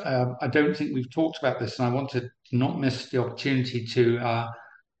 I don't think we've talked about this, and I wanted to not miss the opportunity to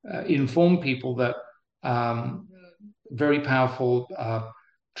inform people that very powerful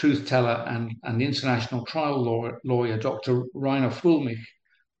truth teller and international trial lawyer, Dr. Rainer Fulmich,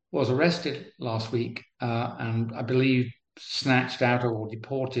 was arrested last week and I believe snatched out or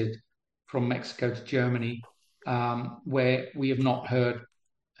deported from Mexico to Germany, where we have not heard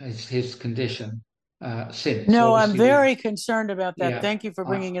his condition since. No, Obviously, I'm very concerned about that. Yeah. Thank you for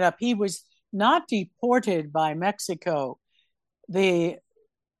bringing it up. He was not deported by Mexico.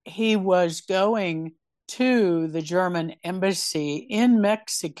 He was going to the German embassy in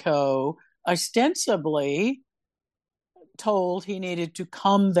Mexico, ostensibly told he needed to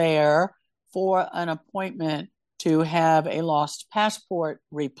come there for an appointment to have a lost passport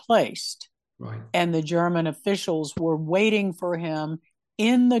replaced. Right. And the German officials were waiting for him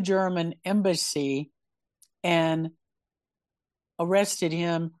in the German embassy and arrested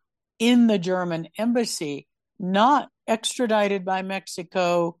him in the German embassy, not extradited by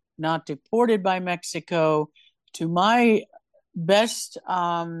Mexico, not deported by Mexico. To my best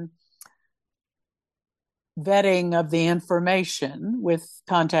vetting of the information with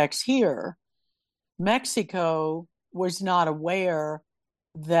contacts here, Mexico was not aware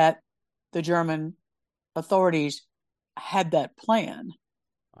that the German authorities had that plan.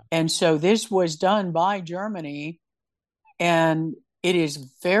 And so this was done by Germany, and it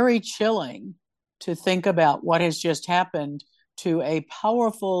is very chilling to think about what has just happened to a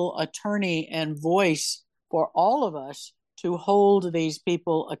powerful attorney and voice for all of us to hold these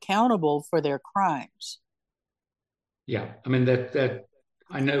people accountable for their crimes. Yeah, I mean,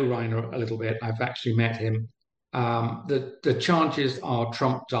 I know Rainer a little bit. I've actually met him. The charges are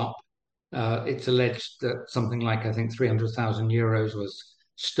trumped up. It's alleged that something like, I think, 300,000 euros was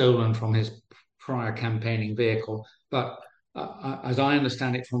stolen from his prior campaigning vehicle. But as I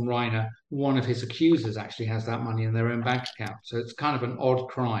understand it from Rainer, one of his accusers actually has that money in their own bank account. So it's kind of an odd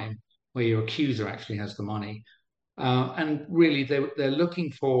crime where your accuser actually has the money. And really, they're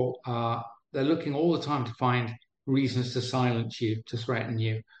looking they're looking all the time to find reasons to silence you, to threaten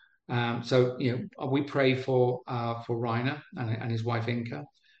you. So we pray for Rainer and his wife Inka.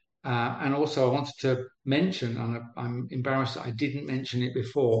 And also, I wanted to mention, and I'm embarrassed that I didn't mention it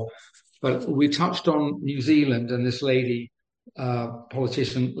before, But we touched on New Zealand and this lady,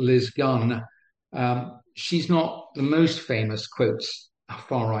 politician Liz Gunn. She's not the most famous, quotes,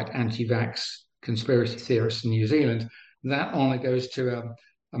 far right anti vax conspiracy theorist in New Zealand. That honor goes to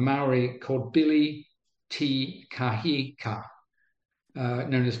a Maori called Billy T. Kahika,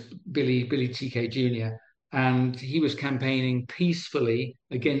 known as Billy TK Jr. And he was campaigning peacefully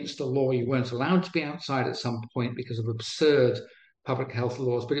against a law. You weren't allowed to be outside at some point because of absurd public health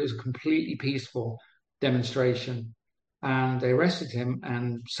laws, but it was a completely peaceful demonstration. And they arrested him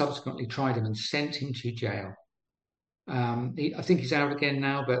and subsequently tried him and sent him to jail. I think he's out again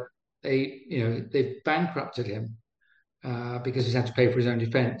now, but they bankrupted him because he's had to pay for his own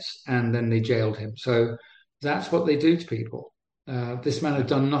defense, and then they jailed him. So that's what they do to people. This man had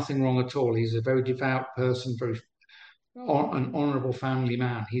done nothing wrong at all. He's a very devout person, an honourable family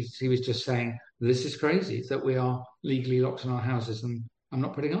man. He was just saying, this is crazy that we are legally locked in our houses, and I'm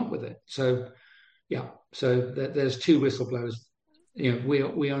not putting up with it. So, yeah, so there's two whistleblowers.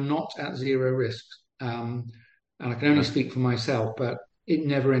 We are not at zero risk. And I can only speak for myself, but it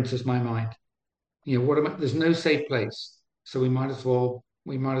never enters my mind. There's no safe place, so we might as well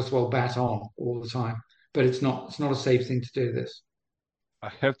bat on all the time. But it's not a safe thing to do this.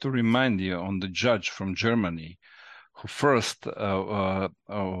 I have to remind you on the judge from Germany who first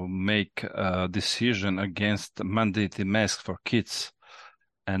make a decision against mandatory masks for kids,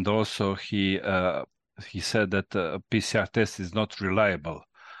 and also he said that a PCR test is not reliable.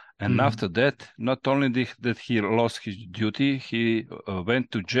 And after that, not only that he lost his duty, he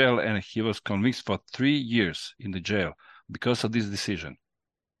went to jail, and he was convicted for 3 years in the jail because of this decision.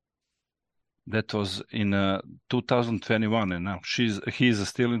 That was in 2021, and now he's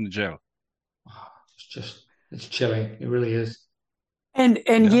still in jail. It's chilling. It really is. And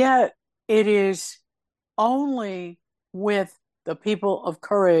yet it is only with the people of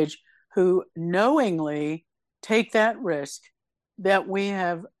courage who knowingly take that risk that we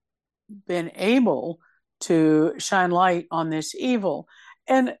have been able to shine light on this evil.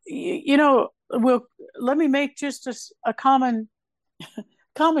 And let me make just a common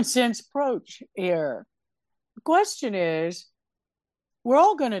sense approach here. The question is, we're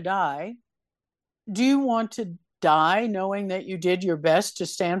all going to die. Do you want to die knowing that you did your best to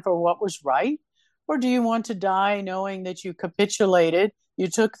stand for what was right? Or do you want to die knowing that you capitulated, you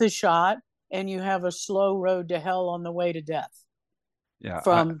took the shot, and you have a slow road to hell on the way to death?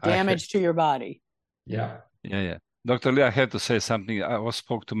 From damage to your body. Yeah. Dr. Lee, I have to say something. I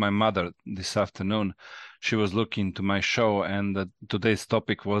spoke to my mother this afternoon. She was looking to my show, and today's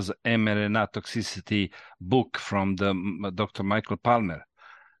topic was mRNA toxicity book from the Dr. Michael Palmer.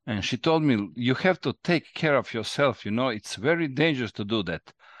 And she told me, you have to take care of yourself. It's very dangerous to do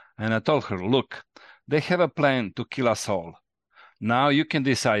that. And I told her, look, they have a plan to kill us all. Now you can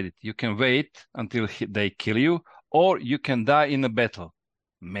decide it. You can wait until they kill you, or you can die in a battle.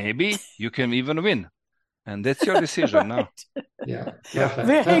 Maybe you can even win. And that's your decision now. Yeah.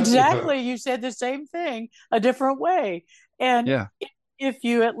 Exactly. You said the same thing a different way. And if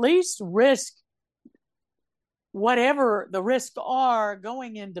you at least risk whatever the risks are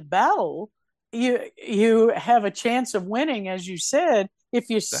going into battle, you have a chance of winning, as you said. If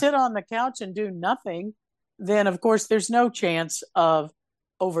you sit on the couch and do nothing, then of course there's no chance of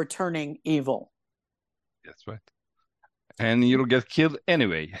overturning evil. That's right. And you'll get killed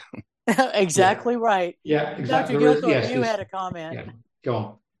anyway. Exactly right. Yeah, exactly. Dr. Gilthorpe, you had a comment. Yeah, go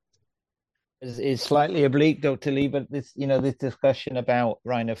on. It's slightly oblique, Dr. Lee, but this discussion about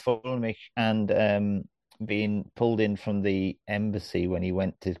Rainer Fulmich and being pulled in from the embassy when he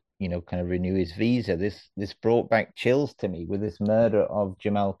went to, kind of renew his visa. This brought back chills to me with this murder of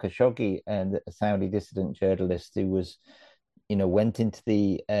Jamal Khashoggi, and a Saudi dissident journalist who was, went into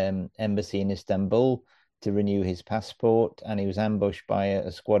the embassy in Istanbul to renew his passport, and he was ambushed by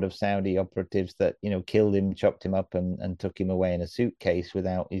a squad of Saudi operatives that killed him, chopped him up, and took him away in a suitcase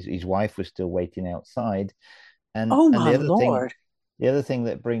without his wife was still waiting outside. And oh my and Lord! The other thing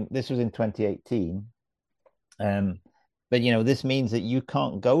that this was in 2018, but this means that you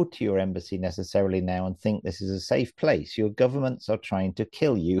can't go to your embassy necessarily now and think this is a safe place. Your governments are trying to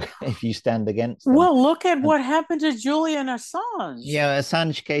kill you if you stand against them. Well, look at what happened to Julian Assange. Yeah,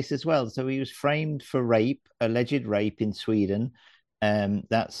 Assange case as well. So he was framed for alleged rape in Sweden.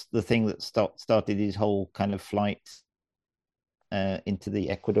 That's the thing that started his whole kind of flight into the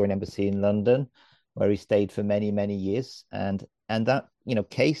Ecuadorian embassy in London, where he stayed for many, many years. And that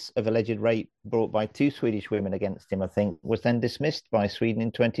case of alleged rape brought by 2 Swedish women against him, I think, was then dismissed by Sweden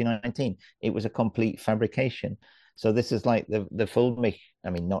in 2019. It was a complete fabrication. So this is like the Fulmich. I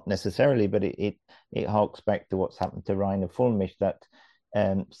mean, not necessarily, but it harks back to what's happened to Rainer Fulmich, that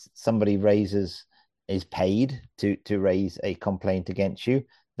somebody is paid to raise a complaint against you,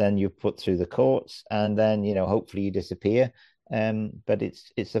 then you're put through the courts, and then hopefully you disappear. But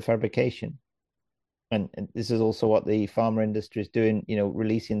it's a fabrication. And this is also what the pharma industry is doing,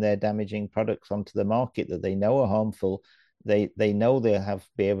 releasing their damaging products onto the market that they know are harmful. They know they'll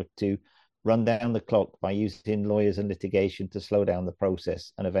be able to run down the clock by using lawyers and litigation to slow down the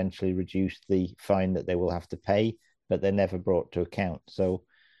process and eventually reduce the fine that they will have to pay, but they're never brought to account. So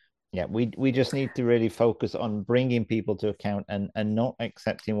yeah, we just need to really focus on bringing people to account and not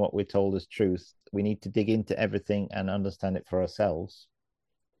accepting what we're told as truth. We need to dig into everything and understand it for ourselves.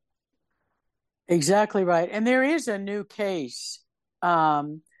 Exactly right. And there is a new case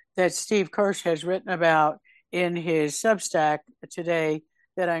that Steve Kirsch has written about in his Substack today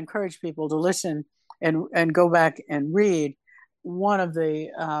that I encourage people to listen and go back and read. One of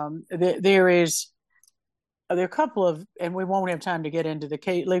there are a couple of, and we won't have time to get into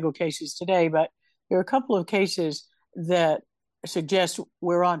the legal cases today, but there are a couple of cases that suggest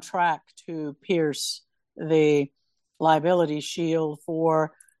we're on track to pierce the liability shield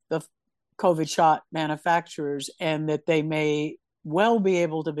for the COVID shot manufacturers, and that they may well be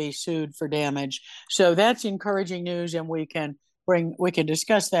able to be sued for damage. So that's encouraging news, and we can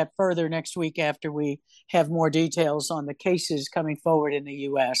discuss that further next week after we have more details on the cases coming forward in the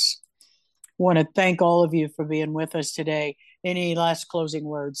U.S. I want to thank all of you for being with us today. Any last closing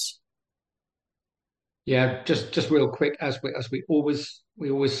words? Yeah, just real quick, as we always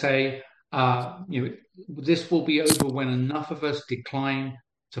say, this will be over when enough of us decline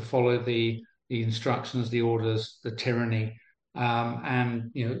to follow the instructions, the orders, the tyranny,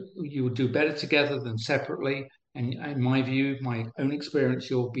 and you will do better together than separately. And in my view, my own experience,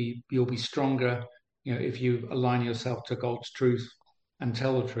 you'll be stronger, if you align yourself to God's truth and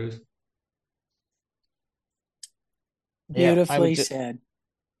tell the truth. Beautifully said.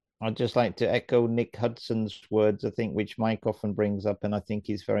 I'd just like to echo Nick Hudson's words, I think, which Mike often brings up, and I think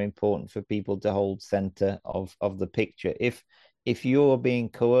is very important for people to hold center of the picture. If you're being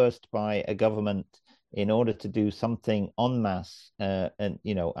coerced by a government in order to do something en masse, and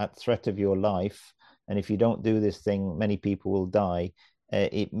at threat of your life, and if you don't do this thing, many people will die.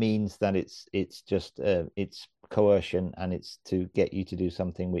 It means that it's just it's coercion, and it's to get you to do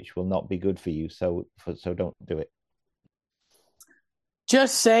something which will not be good for you. So don't do it.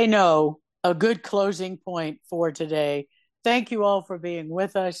 Just say no, a good closing point for today. Thank you all for being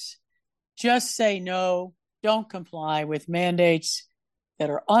with us. Just say no. Don't comply with mandates that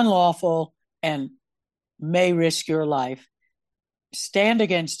are unlawful and may risk your life. Stand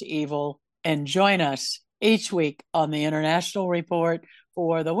against evil and join us each week on the International Report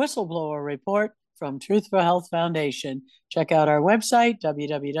for the Whistleblower Report from Truth for Health Foundation. Check out our website,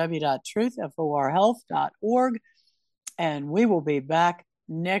 www.truthforhealth.org. And we will be back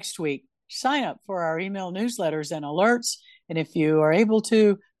next week. Sign up for our email newsletters and alerts. And if you are able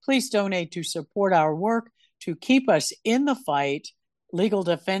to, please donate to support our work to keep us in the fight, legal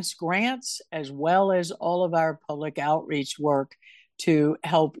defense grants, as well as all of our public outreach work to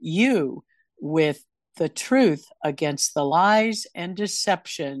help you with the truth against the lies and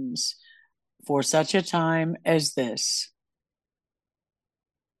deceptions for such a time as this.